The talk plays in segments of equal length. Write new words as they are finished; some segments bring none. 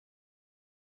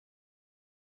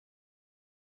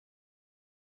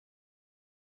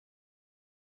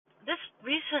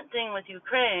recent thing with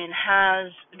Ukraine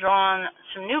has drawn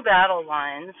some new battle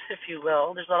lines, if you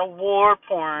will. There's a lot of war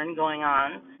porn going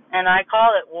on, and I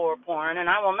call it war porn, and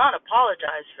I will not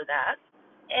apologize for that.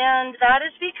 And that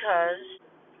is because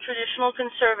traditional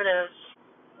conservatives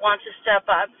want to step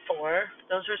up for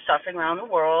those who are suffering around the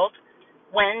world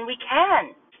when we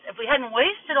can. If we hadn't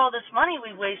wasted all this money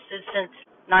we wasted since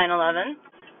 9/11,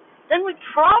 then we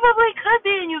probably could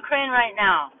be in Ukraine right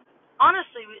now.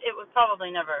 Honestly, it would probably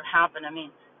never happen. I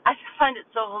mean, I find it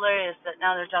so hilarious that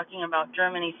now they're talking about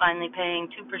Germany finally paying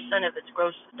 2% of its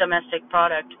gross domestic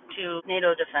product to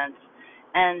NATO defense.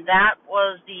 And that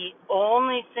was the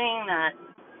only thing that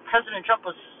President Trump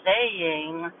was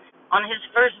saying on his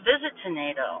first visit to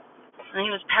NATO. And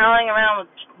he was palling around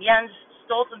with Jens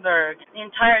Stoltenberg. The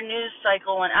entire news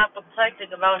cycle went apoplectic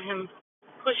about him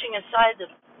pushing aside the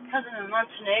president of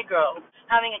Montenegro,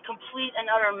 having a complete and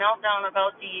utter meltdown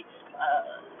about the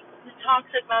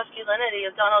toxic masculinity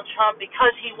of Donald Trump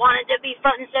because he wanted to be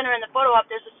front and center in the photo op.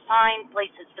 There's assigned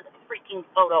places for the freaking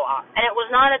photo op, and it was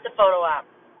not at the photo op.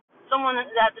 Someone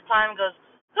at the time goes,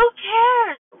 who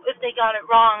cares if they got it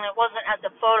wrong? It wasn't at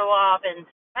the photo op, and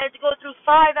I had to go through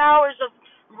 5 hours of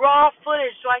raw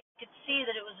footage so I could see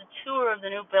that it was a tour of the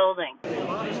new building.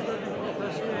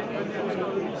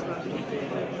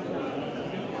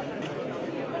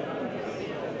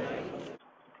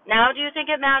 Now, do you think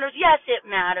it matters? Yes, it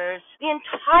matters. The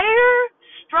entire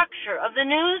structure of the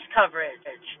news coverage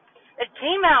that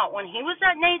came out when he was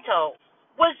at NATO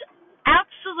was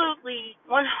absolutely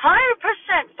 100%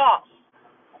 false.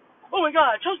 Oh my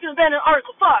God, Trump's going to abandon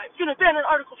Article 5. He's going to abandon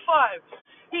Article 5.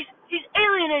 He's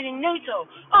alienating NATO.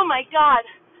 Oh my God,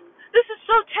 this is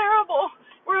so terrible.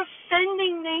 We're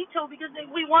offending NATO because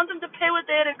we want them to pay what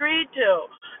they had agreed to.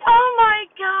 Oh my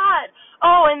God.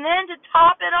 Oh, and then to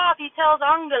top it off, he tells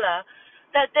Angela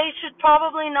that they should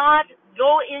probably not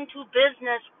go into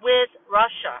business with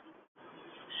Russia.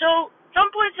 So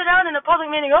Trump points it out in a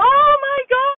public meeting. Oh my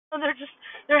God.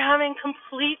 They're having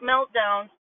complete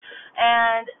meltdowns.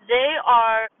 And they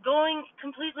are going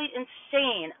completely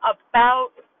insane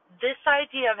about this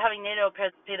idea of having NATO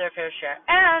pay their fair share.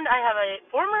 And I have a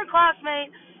former classmate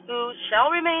who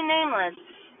shall remain nameless,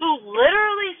 who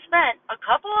literally spent a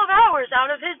couple of hours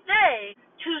out of his day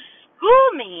to school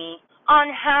me on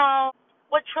how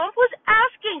what Trump was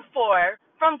asking for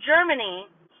from Germany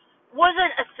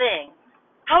wasn't a thing.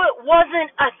 How it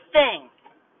wasn't a thing.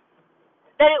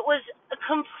 That it was a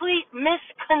complete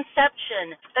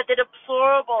misconception that the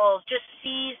deplorables just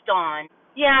seized on.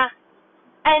 Yeah,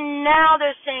 and now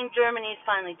they're saying Germany's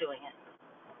finally doing it.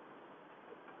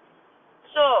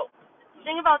 So, the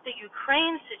thing about the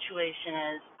Ukraine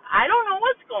situation is, I don't know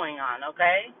what's going on,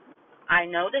 okay? I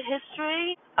know the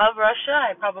history of Russia.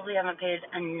 I probably haven't paid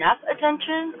enough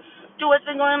attention to what's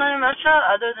been going on in Russia,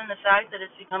 other than the fact that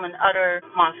it's become an utter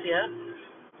mafia.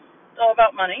 It's all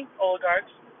about money, oligarchs,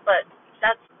 but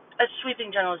that's a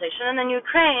sweeping generalization. And then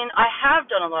Ukraine, I have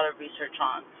done a lot of research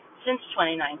on since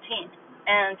 2019.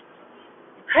 And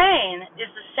Ukraine is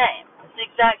the same. It's the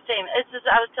exact same. It's as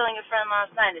I was telling a friend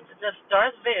last night, it's as if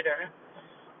Darth Vader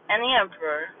and the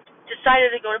Emperor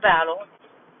decided to go to battle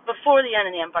before the end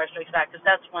of the Empire Strikes Back, because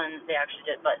that's when they actually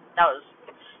did, but that was...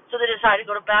 So they decided to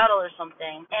go to battle or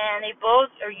something, and they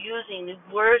both are using the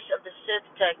worst of the Sith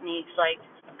techniques, like,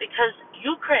 because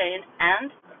Ukraine and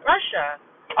Russia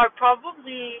are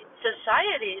probably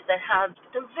societies that have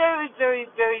the very, very,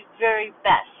 very, very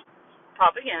best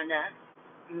propaganda,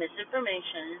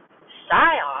 misinformation,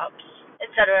 psyops,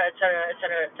 etc., etc.,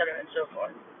 etc., etc., and so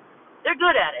forth. They're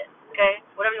good at it, okay?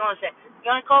 Whatever you want to say.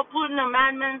 You want to call Putin a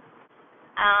madman?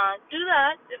 Do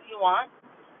that if you want.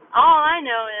 All I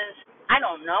know is I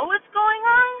don't know what's going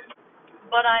on,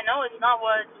 but I know it's not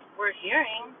what we're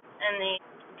hearing in the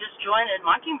disjointed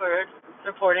Mockingbird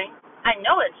reporting. I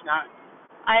know it's not.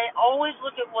 I always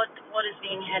look at what is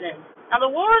being hidden. Now, the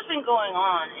war has been going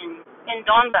on in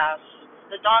Donbass,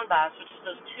 the Donbass, which is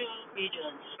those two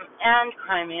regions, and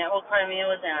Crimea. Well, Crimea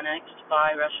was annexed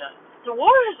by Russia. The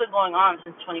war has been going on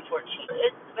since 2014.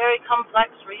 It's very complex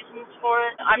reasons for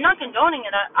it. I'm not condoning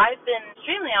it. I've been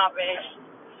extremely outraged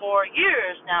for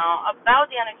years now about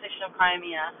the annexation of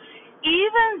Crimea,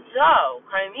 even though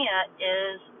Crimea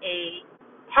is a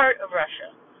part of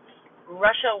Russia.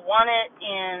 Russia won it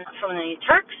from the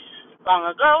Turks long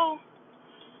ago.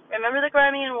 Remember the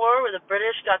Crimean War where the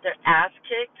British got their ass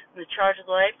kicked in the Charge of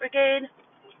the Light Brigade?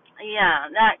 Yeah,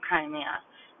 that Crimea.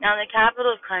 Now, the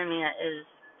capital of Crimea is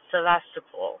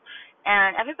Sevastopol.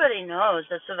 And everybody knows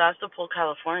that Sevastopol,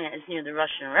 California is near the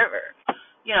Russian River.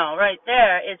 You know, right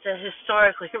there, it's a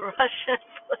historically Russian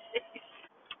place.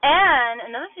 And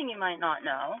another thing you might not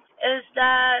know is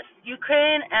that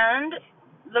Ukraine and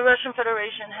the Russian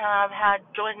Federation have had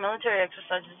joint military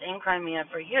exercises in Crimea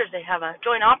for years. They have a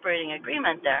joint operating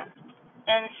agreement there.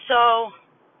 And so,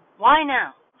 why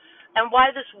now? And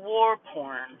why this war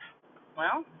porn?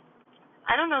 Well,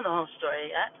 I don't know the whole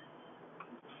story yet.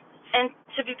 And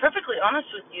to be perfectly honest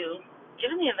with you,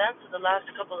 given the events of the last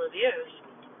couple of years,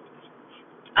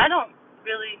 I don't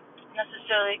really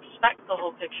necessarily expect the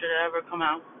whole picture to ever come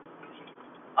out.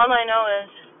 All I know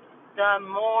is the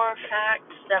more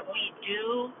facts that we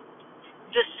do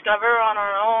discover on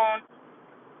our own,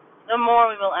 the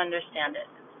more we will understand it.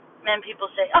 And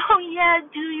people say, oh yeah,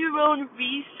 do your own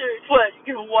research. What,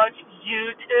 you're going to watch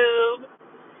YouTube?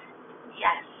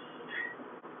 Yes.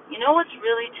 You know what's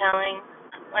really telling?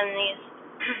 When these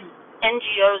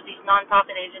NGOs, these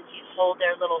nonprofit agencies hold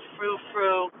their little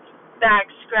frou-frou,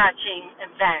 back-scratching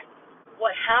event,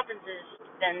 what happens is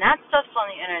then that stuff's on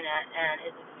the internet, and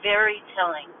it's very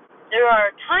telling. There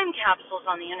are time capsules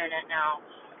on the internet now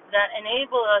that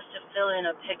enable us to fill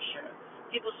in a picture.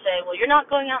 People say, well, you're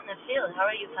not going out in the field. How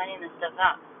are you finding this stuff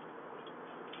out?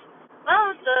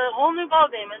 Well, it's a whole new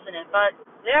ballgame, isn't it? But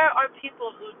there are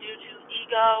people who, due to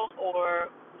ego or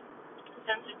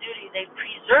sense of duty, they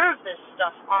preserve this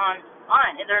stuff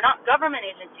online. And they're not government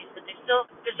agencies, but they still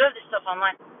preserve this stuff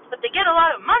online. But they get a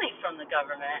lot of money from the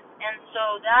government, and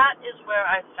so that is where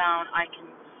I found I can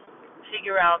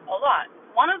figure out a lot.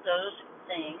 One of those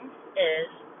things is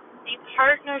the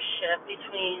partnership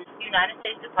between the United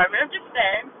States Department of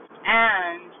Defense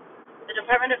and the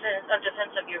Department of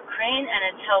Defense of Ukraine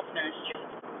and its health ministry.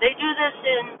 They do this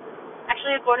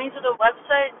actually according to the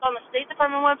website, on the State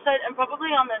Department website, and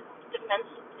probably on the Defense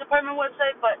Department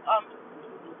website, but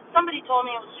somebody told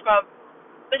me it was scrubbed.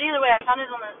 But either way, I found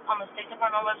it on the State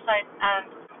Department website,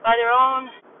 and by their own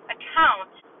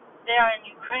account, they are in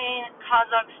Ukraine,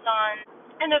 Kazakhstan,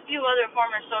 and a few other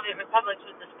former Soviet republics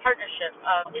with this partnership.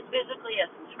 It's basically a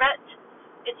threat.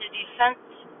 It's a defense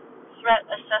threat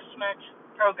assessment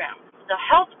program. The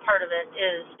health part of it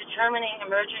is determining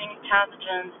emerging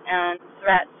pathogens and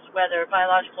threats, whether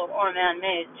biological or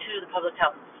man-made, to the public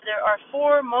health. There are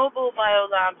 4 mobile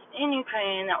biolabs in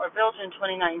Ukraine that were built in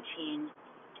 2019.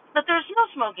 But there's no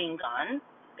smoking gun,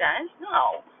 guys,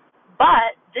 no.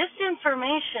 But this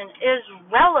information is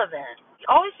relevant. It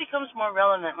always becomes more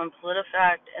relevant when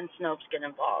PolitiFact and Snopes get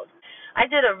involved. I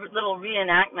did a little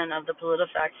reenactment of the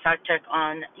PolitiFact fact check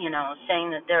on,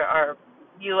 saying that there are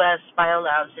U.S.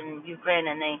 biolabs in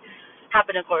Ukraine, and they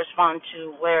happen to correspond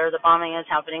to where the bombing is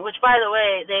happening, which, by the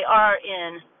way, they are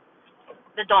in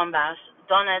the Donbass,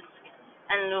 Donetsk,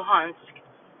 and Luhansk.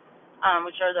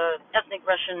 Which are the ethnic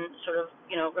Russian sort of,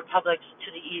 republics to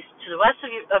the east, to the west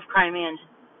of Crimea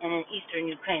and in eastern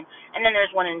Ukraine. And then there's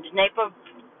one in Dnipropetrovsk.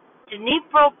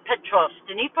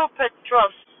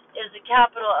 Dnipropetrovsk is the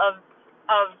capital of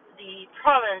the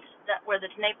province where the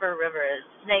Dnieper River is,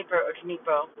 Dnieper or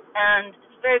Dnipro. And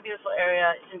it's a very beautiful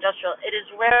area. It's industrial. It is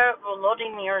where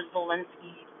Volodymyr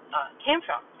Zelensky came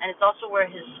from. And it's also where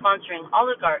his sponsoring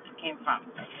Oligarchs came from,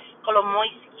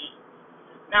 Kolomoisky.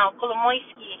 Now,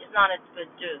 Kolomoisky is not a good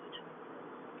dude.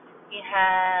 He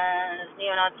has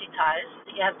neo-Nazi ties.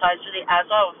 He has ties to the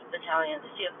Azov battalion. The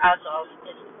Sea of Azov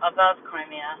is above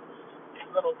Crimea,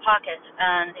 a little pocket.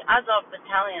 And the Azov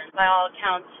battalion, by all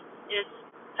accounts, is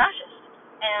fascist.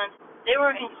 And they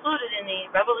were included in the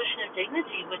Revolution of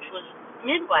Dignity, which was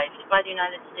midwifed by the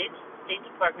United States State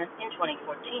Department in 2014.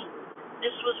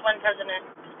 This was when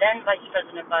then Vice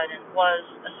President Biden was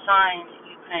assigned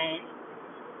Ukraine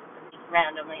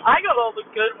randomly. I got all the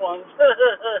good ones.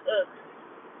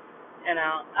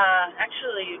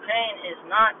 Actually, Ukraine is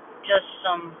not just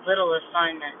some little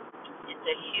assignment. It's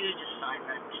a huge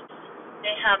assignment.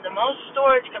 They have the most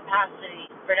storage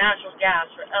capacity for natural gas,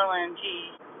 for LNG,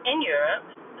 in Europe.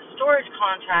 The storage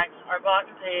contracts are bought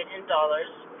and paid in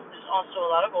dollars. There's also a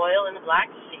lot of oil in the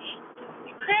Black Sea.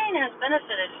 Ukraine has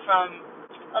benefited from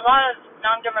a lot of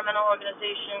non-governmental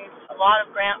organizations, a lot of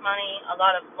grant money, a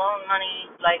lot of loan money.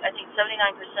 Like, I think 79%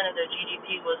 of their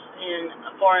GDP was in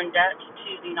foreign debt to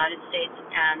the United States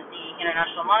and the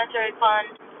International Monetary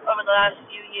Fund over the last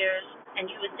few years. And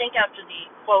you would think after the,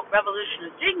 quote, Revolution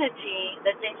of Dignity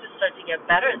that things would start to get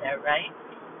better there, right?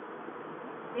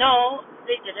 No,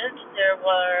 they didn't. There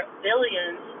were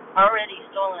billions already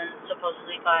stolen,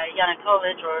 supposedly, by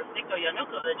Yanukovych, or Viktor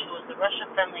Yanukovych, who was the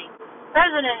Russia-friendly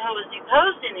president who was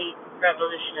deposed in the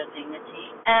Revolution of Dignity,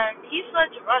 and he fled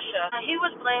to Russia. He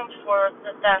was blamed for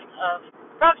the theft of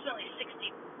approximately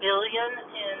 $60 billion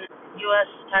in U.S.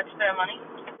 taxpayer money,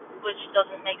 which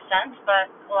doesn't make sense,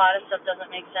 but a lot of stuff doesn't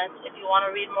make sense. If you want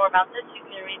to read more about this, you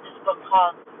can read this book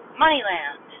called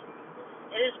Moneyland.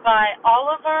 It is by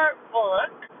Oliver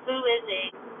Bullock, who is a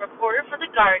reporter for The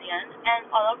Guardian, and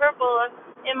Oliver Bullock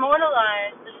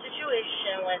immortalized the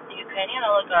situation with the Ukrainian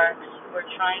oligarchs who were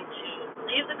trying to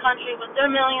leave the country with their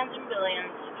millions and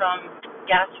billions from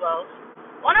gas wells,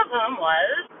 one of whom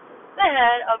was the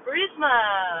head of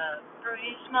Burisma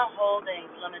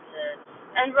Holdings Limited.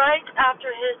 And right after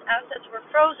his assets were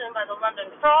frozen by the London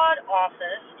Fraud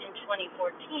Office in 2014,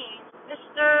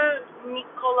 Mr.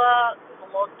 Nikola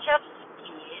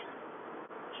Zlochevsky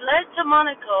fled to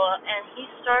Monaco, and he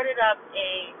started up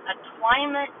a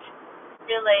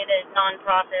climate-related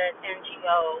nonprofit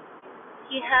NGO.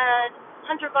 He had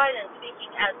Hunter Biden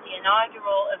speaking at the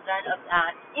inaugural event of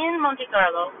that in Monte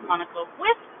Carlo, Monaco,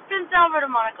 with Prince Albert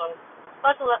of Monaco,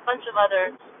 plus a bunch of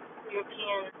other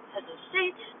European heads of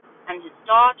state, and his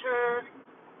daughter,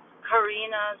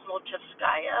 Karina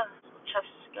Zlochevskaya,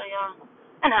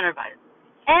 and Hunter Biden.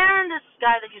 And this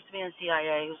guy that used to be in the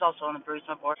CIA, who's also on the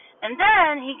Burisma board. And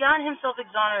then he got himself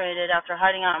exonerated after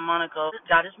hiding out in Monaco.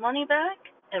 Got his money back.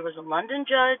 There was a London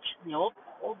judge, the old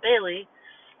Bailey,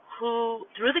 who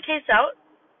threw the case out.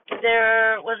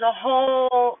 There was a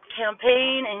whole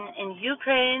campaign in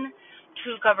Ukraine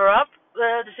to cover up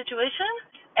the situation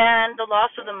and the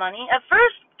loss of the money. At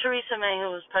first, Theresa May,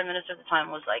 who was prime minister at the time,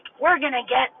 was like, we're going to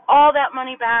get all that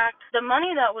money back. The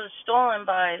money that was stolen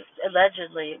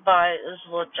allegedly by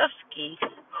Zlochevsky,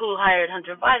 who hired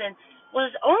Hunter Biden,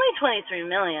 was only $23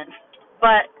 million.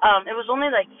 But it was only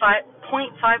like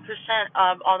 0.5%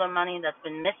 of all the money that's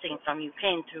been missing from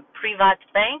Ukraine through Privat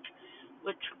Bank,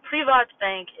 which Privat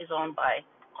Bank is owned by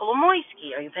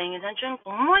Kolomoisky. Are you paying attention?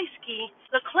 Kolomoisky.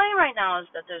 The claim right now is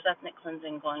that there's ethnic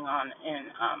cleansing going on in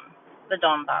the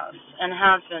Donbass, and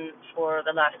has been for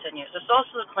the last 10 years. There's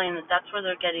also the claim that that's where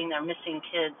they're getting their missing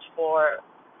kids for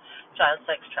child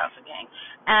sex trafficking.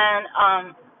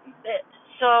 And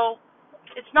so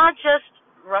it's not just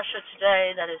Russia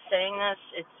Today that is saying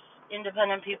this. It's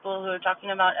independent people who are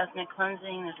talking about ethnic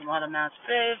cleansing. There's a lot of mass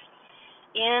graves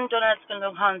in Donetsk and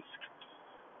Luhansk,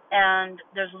 and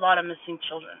there's a lot of missing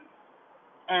children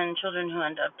and children who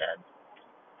end up dead.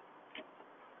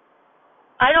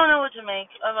 I don't know what to make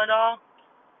of it all.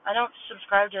 I don't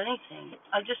subscribe to anything.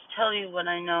 I just tell you what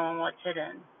I know and what's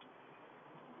hidden.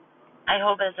 I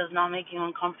hope it does not make you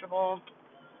uncomfortable.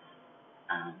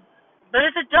 But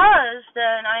if it does,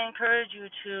 then I encourage you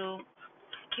to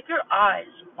keep your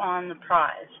eyes on the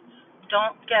prize.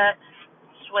 Don't get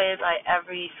swayed by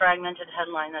every fragmented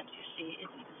headline that you see.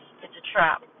 It's a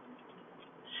trap.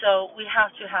 So we have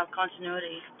to have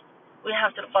continuity. We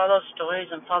have to follow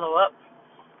stories and follow up.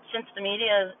 Since the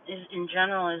media in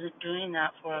general isn't doing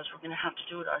that for us, we're going to have to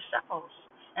do it ourselves.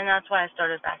 And that's why I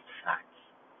started Back to Facts.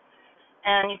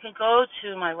 And you can go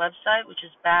to my website, which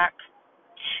is facts.com,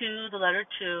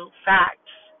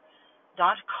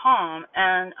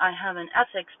 and I have an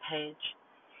ethics page.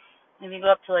 If you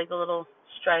go up to like the little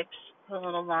stripes, the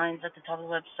little lines at the top of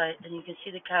the website, and you can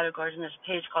see the categories, and there's a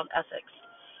page called ethics.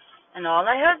 And all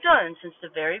I have done since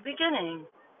the very beginning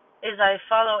is I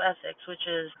follow ethics, which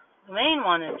is the main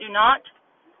one is do not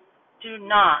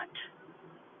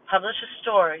publish a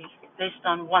story based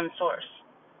on one source.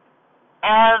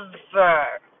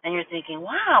 Ever. And you're thinking,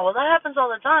 wow, well that happens all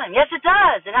the time. Yes, it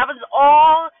does. It happens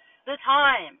all the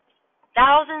time.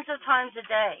 Thousands of times a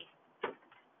day.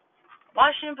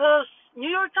 Washington Post, New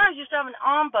York Times used to have an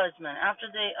ombudsman after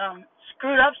they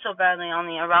screwed up so badly on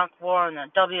the Iraq War and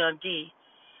the WMD.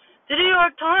 The New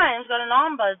York Times got an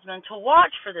ombudsman to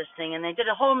watch for this thing, and they did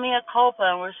a whole mea culpa,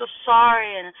 and we're so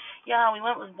sorry, and yeah, we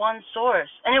went with one source.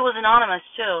 And it was anonymous,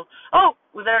 too. Oh,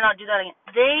 we better not do that again.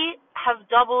 They have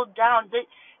doubled down.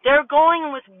 They're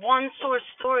going with one source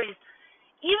stories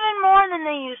even more than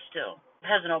they used to.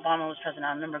 President Obama was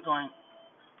president. I remember going,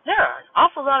 there are an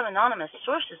awful lot of anonymous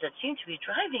sources that seem to be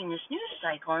driving this news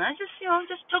cycle, and I just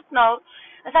took note.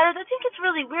 I thought, I think it's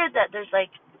really weird that there's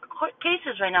like court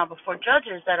cases right now before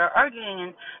judges that are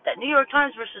arguing that New York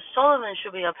Times versus Sullivan should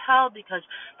be upheld because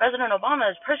President Obama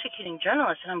is persecuting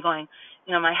journalists. And I'm going,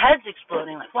 my head's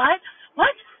exploding. Like, what?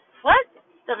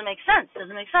 Doesn't make sense.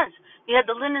 You had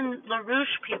the Lyndon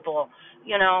LaRouche people,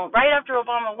 right after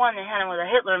Obama won, they had him with a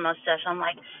Hitler mustache. I'm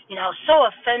like, so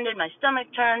offended. My stomach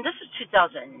turned. This is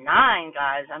 2009,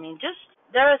 guys. I mean,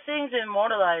 there are things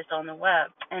immortalized on the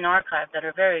web and archived that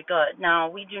are very good. Now,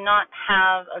 we do not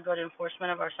have a good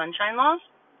enforcement of our sunshine laws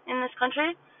in this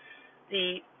country,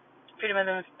 the Freedom of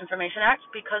Information Act,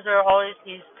 because there are always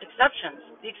these exceptions.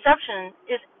 The exception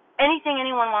is anything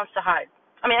anyone wants to hide.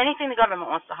 Anything the government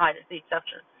wants to hide is the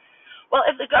exception. Well,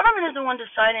 if the government is the one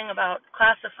deciding about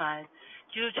classified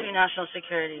due to national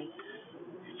security,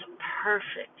 it's a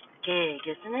perfect gig,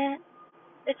 isn't it?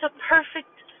 It's a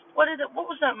perfect, what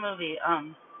was that movie?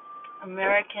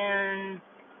 American.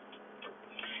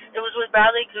 It was with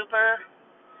Bradley Cooper,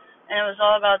 and it was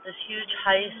all about this huge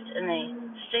heist and a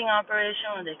sting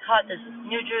operation where they caught this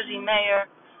New Jersey mayor.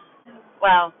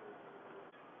 Well,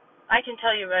 I can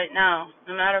tell you right now,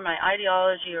 no matter my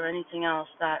ideology or anything else,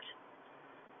 that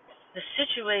the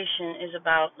situation is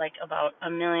about a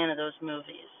million of those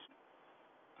movies.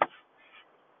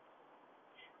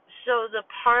 So the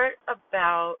part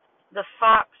about the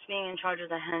fox being in charge of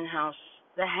the hen house,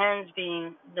 the hens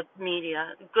being the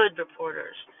media, good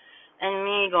reporters, and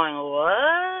me going,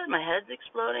 what? My head's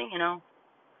exploding,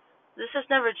 This has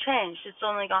never changed. It's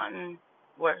only gotten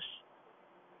worse.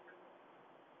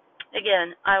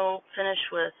 Again, I will finish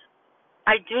with,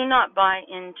 I do not buy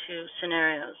into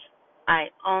scenarios. I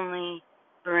only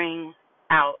bring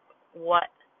out what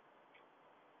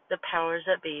the powers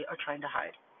that be are trying to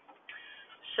hide.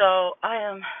 So I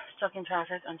am stuck in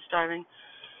traffic. I'm starving.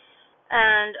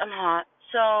 And I'm hot.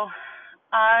 So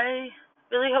I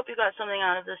really hope you got something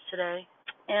out of this today.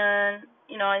 And,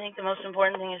 I think the most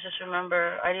important thing is just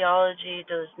remember ideology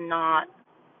does not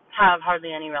have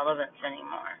hardly any relevance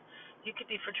anymore. You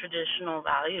could be for traditional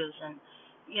values and,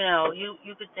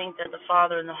 you could think that the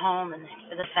father in the home and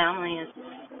the family is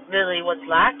really what's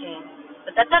lacking.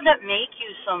 But that doesn't make you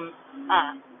some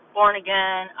born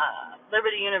again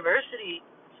Liberty University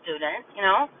student.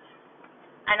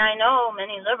 And I know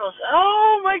many liberals,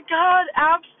 oh my God,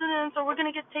 abstinence, or we're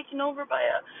gonna get taken over by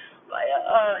a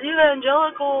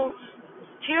evangelical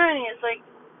tyranny. It's like,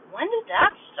 when did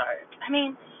that start? I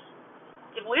mean,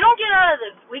 if we don't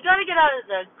we gotta get out of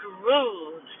the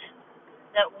grooves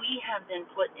that we have been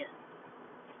put in,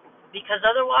 because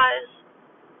otherwise,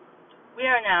 we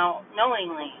are now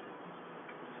knowingly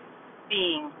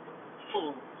being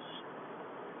fools.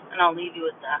 And I'll leave you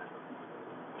with that.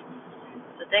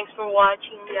 So thanks for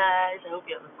watching, guys. I hope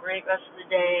you have a great rest of the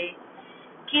day.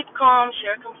 Keep calm,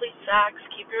 share complete facts,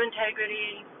 keep your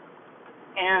integrity,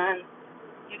 and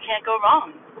you can't go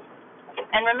wrong.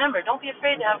 And remember, don't be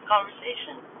afraid to have a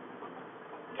conversation.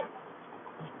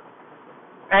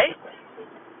 Right?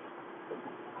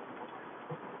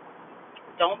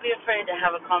 Don't be afraid to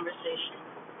have a conversation.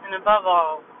 And above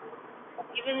all,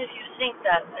 even if you think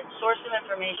that a source of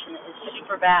information is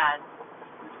super bad,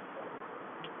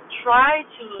 try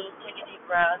to take a deep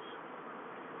breath,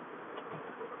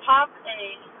 pop a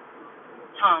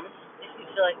Tums if you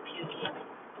feel like puking,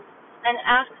 and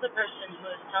ask the person who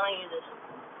is telling you this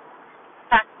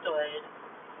factoid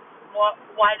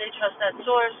why they trust that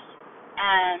source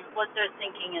and what their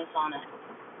thinking is on it.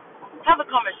 Have a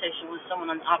conversation with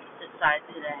someone on the opposite side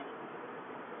today.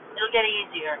 It'll get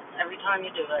easier every time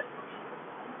you do it.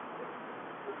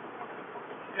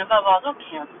 And above all, don't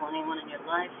cancel anyone in your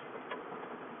life.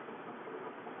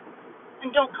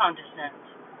 And don't condescend.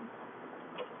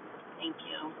 Thank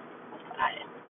you. Bye.